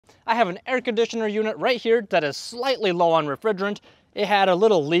I have an air conditioner unit right here that is slightly low on refrigerant. It had a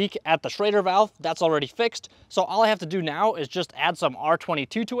little leak at the Schrader valve. That's already fixed. So all I have to do now is just add some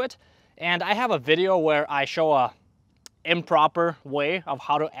R22 to it. And I have a video where I show a improper way of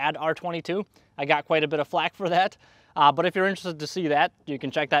how to add R22. I got quite a bit of flack for that. But if you're interested to see that, you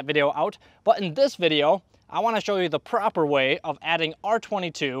can check that video out. But in this video, I want to show you the proper way of adding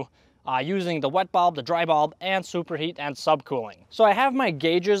R22 using the wet bulb, the dry bulb, and superheat and subcooling. So I have my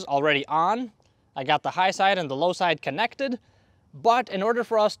gauges already on. I got the high side and the low side connected. But in order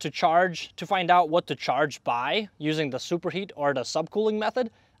for us to find out what to charge by using the superheat or the subcooling method,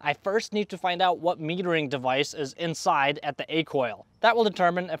 I first need to find out what metering device is inside at the A coil. That will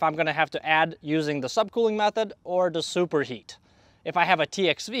determine if I'm going to have to add using the subcooling method or the superheat. If I have a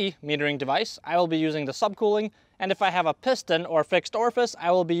TXV metering device, I will be using the subcooling, and if I have a piston or fixed orifice,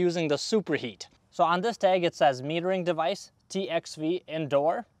 I will be using the superheat. So on this tag it says metering device, TXV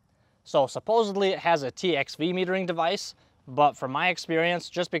indoor. So supposedly it has a TXV metering device, but from my experience,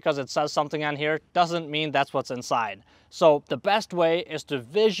 just because it says something on here doesn't mean that's what's inside. So the best way is to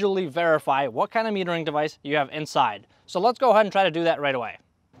visually verify what kind of metering device you have inside. So let's go ahead and try to do that right away.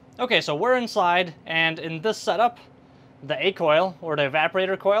 Okay, so we're inside, and in this setup, the A coil or the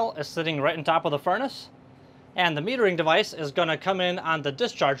evaporator coil is sitting right on top of the furnace, and the metering device is going to come in on the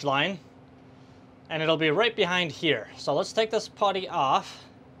discharge line, and it'll be right behind here. So let's take this putty off.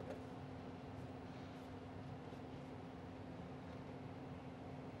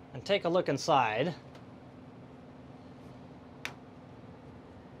 And take a look inside.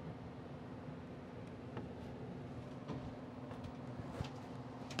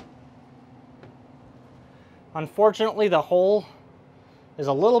 Unfortunately, the hole is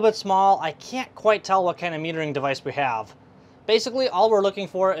a little bit small. I can't quite tell what kind of metering device we have. Basically, all we're looking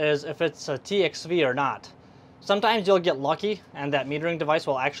for is if it's a TXV or not. Sometimes you'll get lucky and that metering device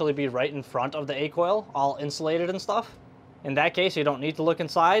will actually be right in front of the A coil, all insulated and stuff. In that case, you don't need to look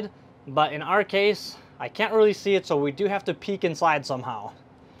inside, but in our case, I can't really see it, so we do have to peek inside somehow.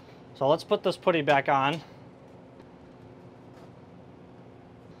 So let's put this putty back on.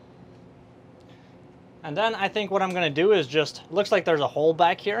 And then I think what I'm going to do is just, looks like there's a hole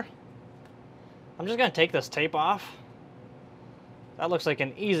back here. I'm just going to take this tape off. That looks like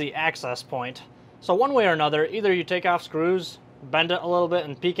an easy access point. So one way or another, either you take off screws, bend it a little bit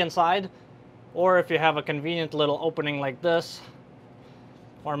and peek inside, or if you have a convenient little opening like this,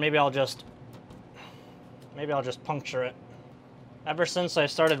 or maybe I'll just puncture it. Ever since I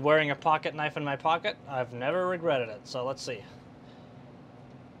started wearing a pocket knife in my pocket, I've never regretted it. So let's see.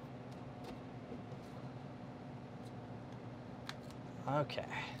 Okay.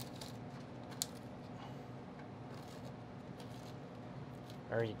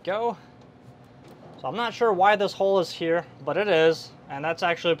 There you go. So I'm not sure why this hole is here, but it is, and that's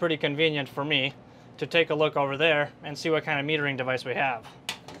actually pretty convenient for me to take a look over there and see what kind of metering device we have.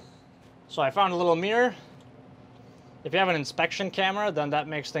 So I found a little mirror. If you have an inspection camera, then that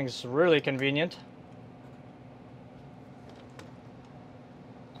makes things really convenient.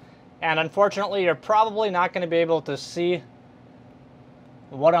 And unfortunately, you're probably not going to be able to see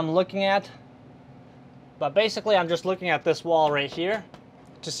what I'm looking at. But basically, I'm just looking at this wall right here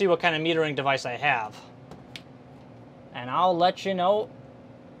to see what kind of metering device I have. And I'll let you know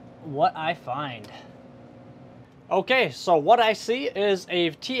what I find. Okay, so what I see is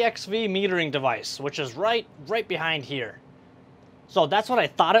a TXV metering device, which is right behind here. So that's what I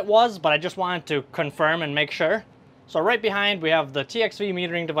thought it was, but I just wanted to confirm and make sure. So right behind we have the TXV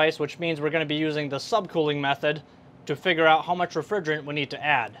metering device, which means we're going to be using the subcooling method to figure out how much refrigerant we need to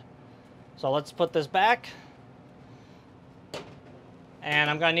add. So let's put this back.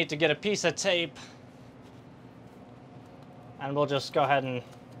 And I'm going to need to get a piece of tape. And we'll just go ahead and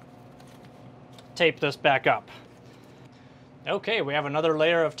tape this back up. Okay, we have another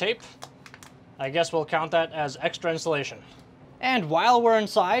layer of tape. I guess we'll count that as extra insulation. And while we're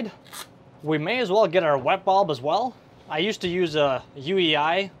inside, we may as well get our wet bulb as well. I used to use a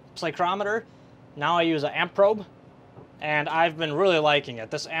UEI psychrometer. Now I use an amp probe. And I've been really liking it.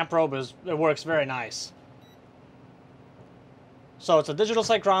 This amp probe it works very nice. So it's a digital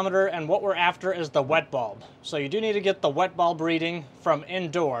psychrometer, and what we're after is the wet bulb. So you do need to get the wet bulb reading from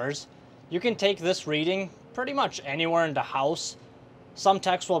indoors. You can take this reading pretty much anywhere in the house. Some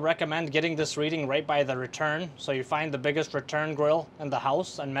techs will recommend getting this reading right by the return. So you find the biggest return grill in the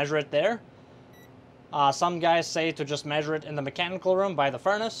house and measure it there. Some guys say to just measure it in the mechanical room by the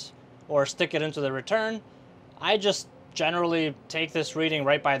furnace or stick it into the return. I just generally take this reading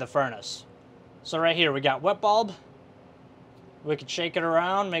right by the furnace. So right here we got wet bulb. We could shake it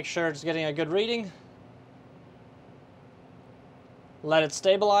around, make sure it's getting a good reading. let it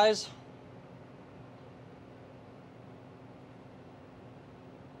stabilize.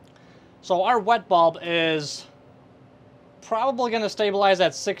 So our wet bulb is probably going to stabilize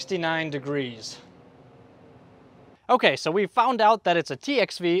at 69 degrees. Okay, so we found out that it's a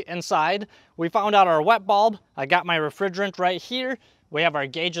TXV inside. We found out our wet bulb. I got my refrigerant right here. We have our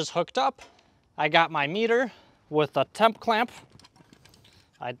gauges hooked up. I got my meter with a temp clamp.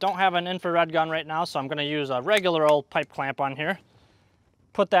 I don't have an infrared gun right now, so I'm going to use a regular old pipe clamp on here.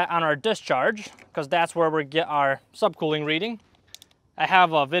 Put that on our discharge, because that's where we get our subcooling reading. I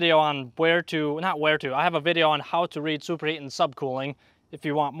have a video on I have a video on how to read superheat and subcooling. If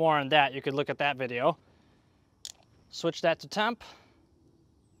you want more on that, you could look at that video. Switch that to temp.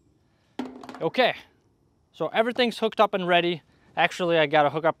 Okay, so everything's hooked up and ready. Actually, I gotta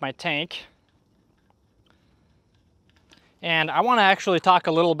hook up my tank. And I wanna actually talk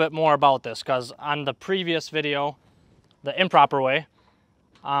a little bit more about this, because on the previous video, the improper way,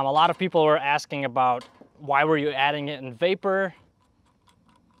 a lot of people were asking about why were you adding it in vapor?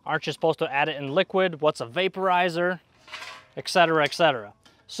 Aren't you supposed to add it in liquid? What's a vaporizer? Etc., etc.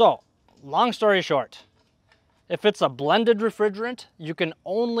 So, long story short, if it's a blended refrigerant, you can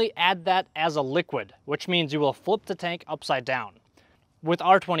only add that as a liquid, which means you will flip the tank upside down. With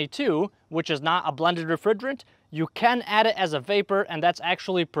R22, which is not a blended refrigerant, you can add it as a vapor, and that's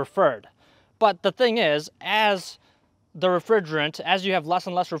actually preferred. But the thing is, as you have less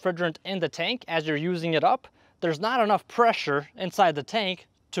and less refrigerant in the tank as you're using it up, there's not enough pressure inside the tank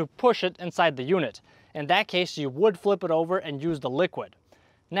to push it inside the unit. In that case, you would flip it over and use the liquid.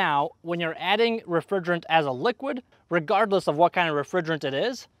 Now, when you're adding refrigerant as a liquid, regardless of what kind of refrigerant it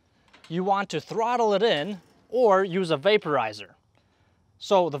is, you want to throttle it in or use a vaporizer.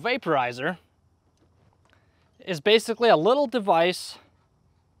 So the vaporizer is basically a little device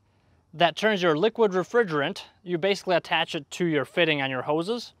that turns your liquid refrigerant, you basically attach it to your fitting on your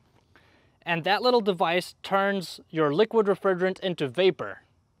hoses, and that little device turns your liquid refrigerant into vapor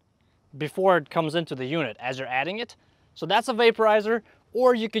before it comes into the unit as you're adding it. So that's a vaporizer,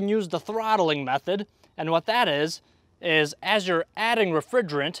 or you can use the throttling method. And what that is as you're adding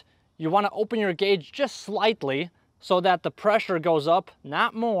refrigerant, you want to open your gauge just slightly so that the pressure goes up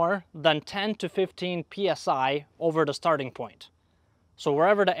not more than 10 to 15 psi over the starting point. So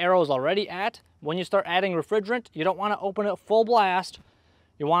wherever the arrow is already at, when you start adding refrigerant, you don't want to open it full blast.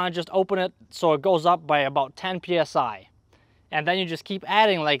 You want to just open it so it goes up by about 10 psi. And then you just keep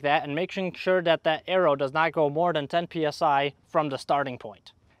adding like that and making sure that that arrow does not go more than 10 psi from the starting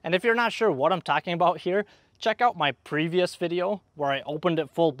point. And if you're not sure what I'm talking about here, check out my previous video where I opened it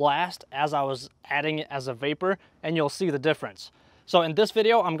full blast as I was adding it as a vapor, and you'll see the difference. So in this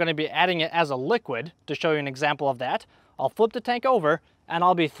video, I'm going to be adding it as a liquid to show you an example of that. I'll flip the tank over and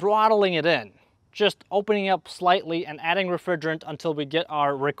I'll be throttling it in, just opening up slightly and adding refrigerant until we get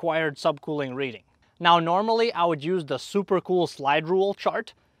our required subcooling reading. Now, normally I would use the Supercool slide rule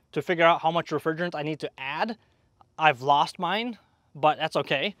chart to figure out how much refrigerant I need to add. I've lost mine, but that's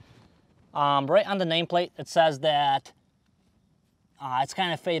okay. Right on the nameplate, it says that, it's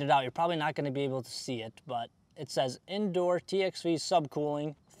kind of faded out. You're probably not going to be able to see it, but it says indoor TXV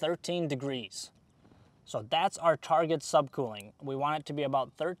subcooling 13 degrees. So that's our target subcooling. We want it to be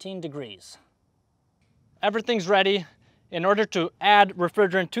about 13 degrees. Everything's ready. In order to add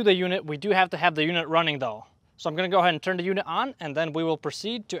refrigerant to the unit, we do have to have the unit running though. So I'm going to go ahead and turn the unit on, and then we will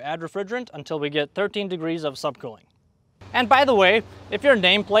proceed to add refrigerant until we get 13 degrees of subcooling. And by the way, if your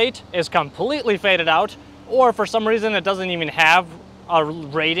nameplate is completely faded out, or for some reason it doesn't even have a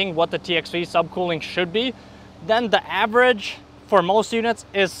rating what the TXV subcooling should be, then the average for most units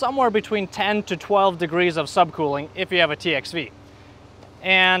is somewhere between 10 to 12 degrees of subcooling if you have a TXV.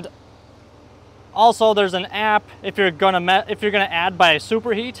 And also, there's an app if you're gonna add by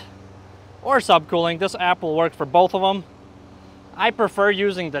Superheat or subcooling. This app will work for both of them. I prefer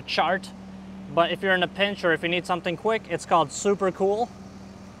using the chart, but if you're in a pinch or if you need something quick, it's called Supercool.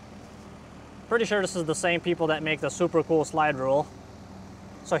 Pretty sure this is the same people that make the Supercool slide rule.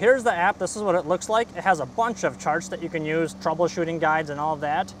 So here's the app. This is what it looks like. It has a bunch of charts that you can use, troubleshooting guides and all of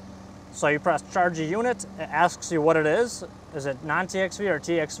that. So you press charge a unit. It asks you what it is. Is it non-TXV or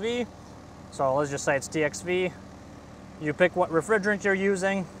TXV? So let's just say it's TXV. You pick what refrigerant you're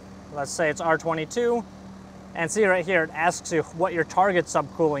using. Let's say it's R22. And see right here, it asks you what your target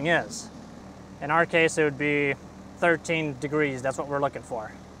subcooling is. In our case, it would be 13 degrees. That's what we're looking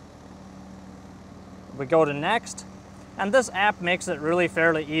for. We go to next. And this app makes it really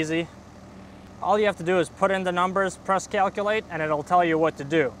fairly easy. All you have to do is put in the numbers, press calculate, and it'll tell you what to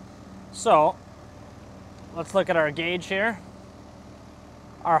do. So let's look at our gauge here.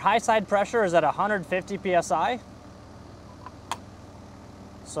 Our high side pressure is at 150 psi.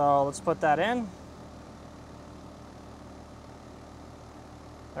 So let's put that in.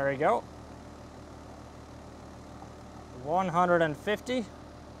 There we go. 150.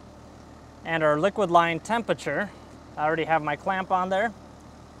 And our liquid line temperature, I already have my clamp on there,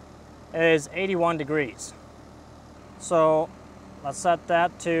 is 81 degrees. So let's set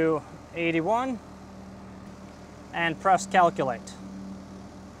that to 81 and press calculate.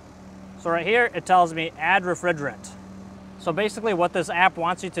 So right here, it tells me add refrigerant. So basically what this app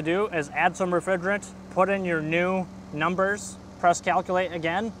wants you to do is add some refrigerant, put in your new numbers, press calculate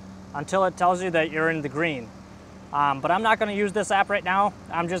again until it tells you that you're in the green. But I'm not gonna use this app right now.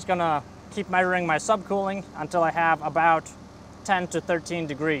 I'm just gonna keep measuring my subcooling until I have about 10 to 13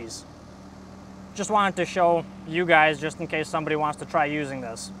 degrees. Just wanted to show you guys just in case somebody wants to try using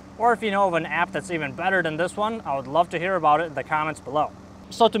this. Or if you know of an app that's even better than this one, I would love to hear about it in the comments below.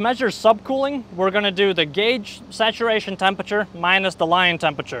 So to measure subcooling, we're gonna do the gauge saturation temperature minus the line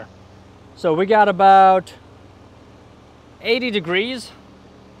temperature. So we got about 80 degrees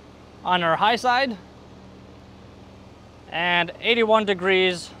on our high side and 81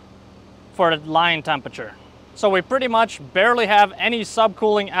 degrees for the line temperature. So we pretty much barely have any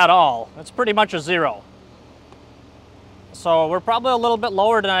subcooling at all. It's pretty much a zero. So we're probably a little bit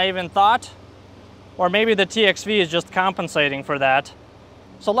lower than I even thought, or maybe the TXV is just compensating for that.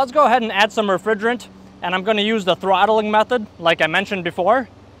 So let's go ahead and add some refrigerant, and I'm gonna use the throttling method like I mentioned before.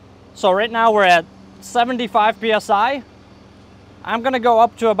 So right now we're at 75 PSI. I'm gonna go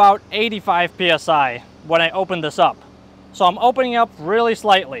up to about 85 PSI when I open this up. So I'm opening up really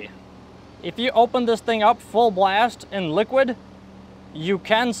slightly. If you open this thing up full blast in liquid, you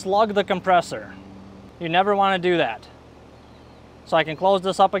can slug the compressor. You never wanna do that. So I can close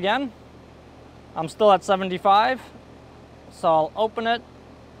this up again. I'm still at 75, so I'll open it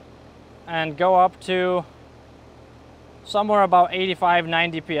and go up to somewhere about 85,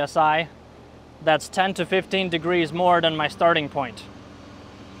 90 PSI. That's 10 to 15 degrees more than my starting point.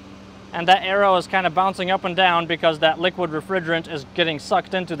 And that arrow is kind of bouncing up and down because that liquid refrigerant is getting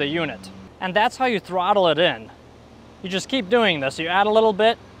sucked into the unit. And that's how you throttle it in. You just keep doing this. You add a little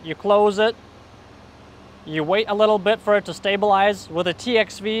bit, you close it, you wait a little bit for it to stabilize. With a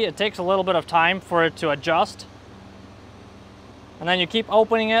TXV, it takes a little bit of time for it to adjust. And then you keep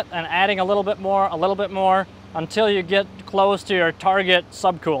opening it and adding a little bit more, until you get close to your target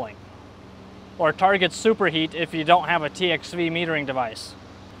subcooling or target superheat if you don't have a TXV metering device.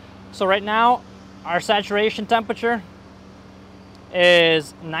 So right now, our saturation temperature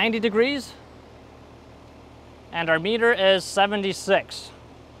is 90 degrees and our meter is 76.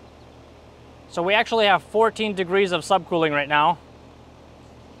 So we actually have 14 degrees of subcooling right now.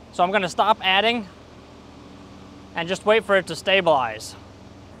 So I'm gonna stop adding and just wait for it to stabilize.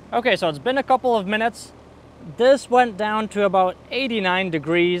 Okay, so it's been a couple of minutes. This went down to about 89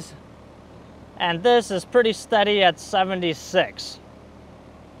 degrees and this is pretty steady at 76.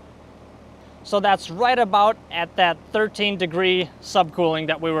 So that's right about at that 13 degree subcooling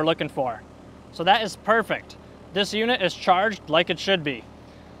that we were looking for. So that is perfect. This unit is charged like it should be.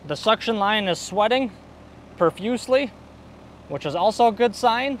 The suction line is sweating profusely, which is also a good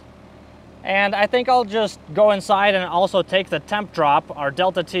sign. And I think I'll just go inside and also take the temp drop, our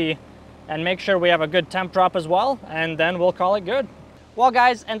Delta T, and make sure we have a good temp drop as well, and then we'll call it good. Well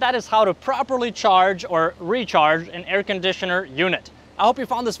guys, and that is how to properly charge or recharge an air conditioner unit. I hope you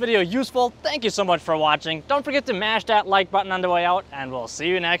found this video useful. Thank you so much for watching. Don't forget to mash that like button on the way out, and we'll see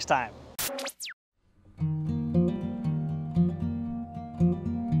you next time.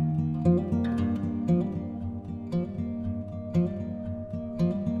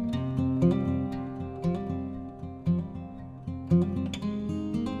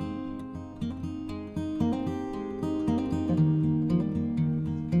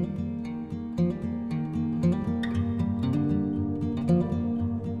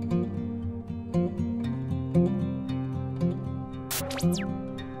 Thank you.